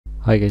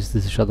Hi guys,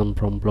 this is Shadam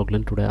from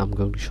Blogland. Today I'm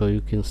going to show you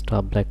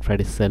Kinsta Black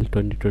Friday sale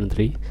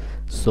 2023.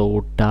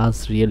 So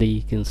does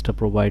really Kinsta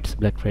provides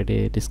Black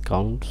Friday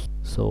discounts?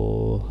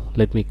 So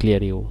let me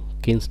clear you.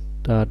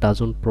 Kinsta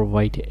doesn't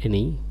provide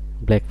any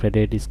Black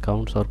Friday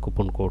discounts or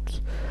coupon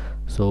codes.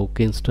 So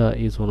Kinsta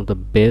is one of the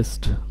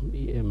best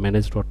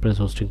managed WordPress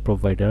hosting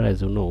provider,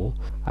 as you know.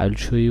 I'll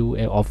show you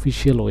an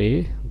official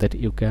way that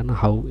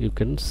how you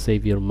can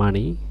save your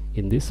money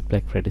in this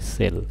Black Friday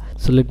sale.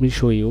 So let me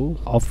show you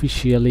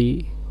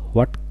officially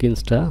what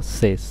Kinsta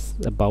says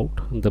about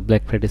the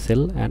Black Friday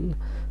sale and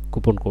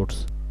coupon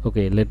codes.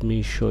 Okay, let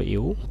me show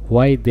you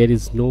why there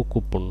is no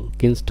coupon.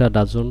 Kinsta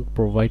doesn't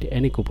provide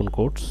any coupon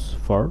codes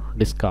for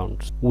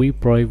discounts. We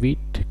prohibit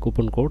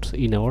coupon codes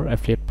in our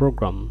affiliate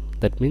program.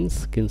 That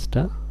means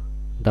Kinsta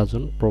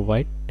doesn't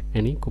provide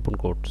any coupon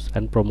codes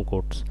and promo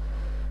codes.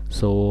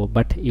 So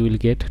but you will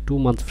get 2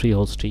 months free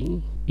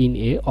hosting in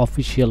a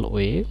official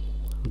way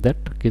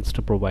that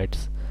Kinsta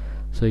provides.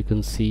 So you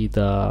can see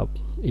the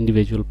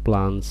individual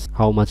plans,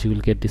 how much you will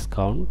get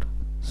discount.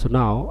 So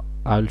now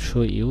I'll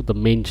show you the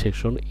main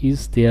section.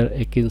 Is there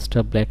a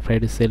Kinsta Black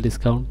Friday sale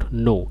discount?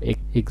 No,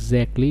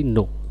 exactly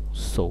no.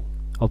 So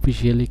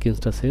officially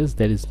Kinsta says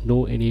there is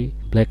no any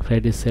Black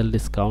Friday sale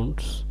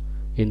discounts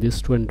in this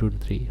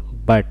 2023,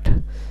 but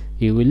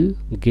you will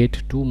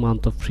get 2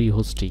 months of free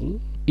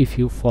hosting if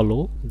you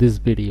follow this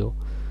video.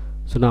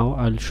 So now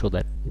I'll show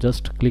that.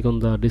 Just click on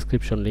the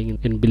description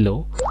link in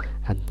below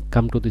and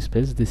come to this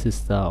page. This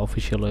is the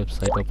official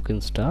website of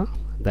Kinsta.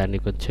 Then you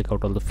can check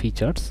out all the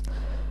features.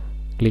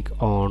 Click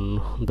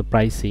on the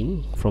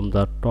pricing from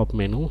the top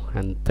menu,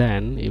 and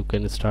then you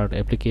can start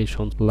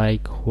applications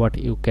like what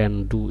you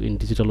can do in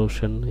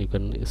DigitalOcean. You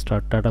can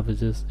start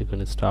databases, you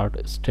can start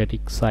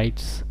static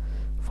sites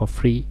for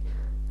free,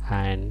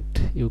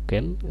 and you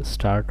can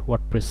start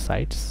WordPress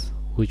sites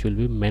which will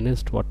be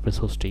managed WordPress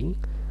hosting.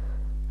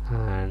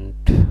 And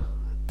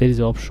there is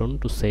an option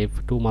to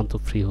save 2 months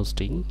of free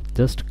hosting.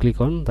 Just click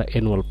on the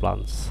annual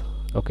plans.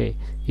 Okay,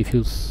 if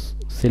you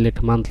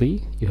select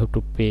monthly, you have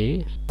to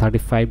pay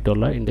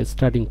 $35 in the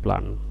starting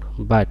plan,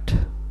 but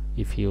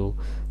if you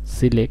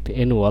select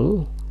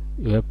annual,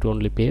 you have to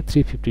only pay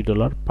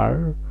 $350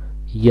 per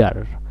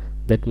year.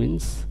 That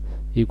means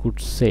you could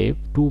save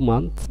 2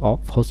 months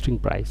of hosting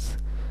price.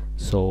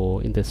 So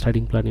in the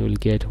starting plan you will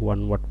get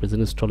 1 WordPress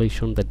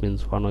installation, that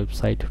means 1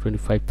 website,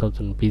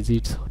 25,000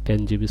 visits,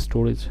 10 GB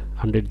storage,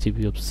 100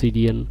 GB of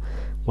CDN,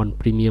 1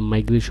 premium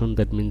migration.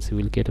 That means you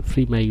will get a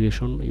free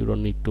migration. You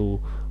don't need to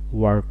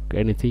work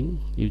anything,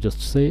 you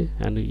just say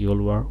and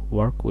your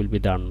work will be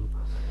done.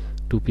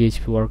 2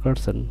 PHP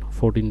workers and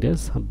 14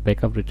 days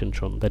backup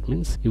retention. That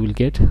means you will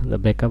get the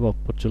backup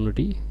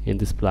opportunity in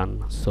this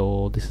plan.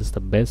 So this is the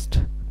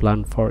best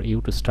plan for you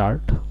to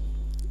start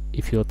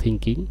if you're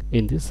thinking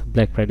in this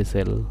Black Friday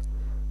sale.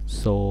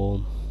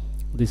 So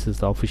this is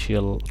the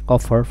official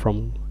offer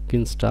from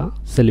Kinsta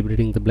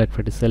celebrating the Black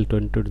Friday sale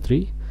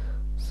 2023.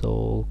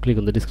 So click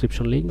on the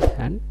description link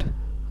and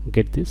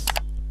get this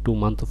 2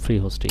 months of free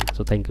hosting.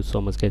 So thank you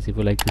so much guys. If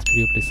you like this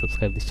video, please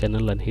subscribe this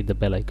channel and hit the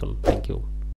bell icon. Thank you.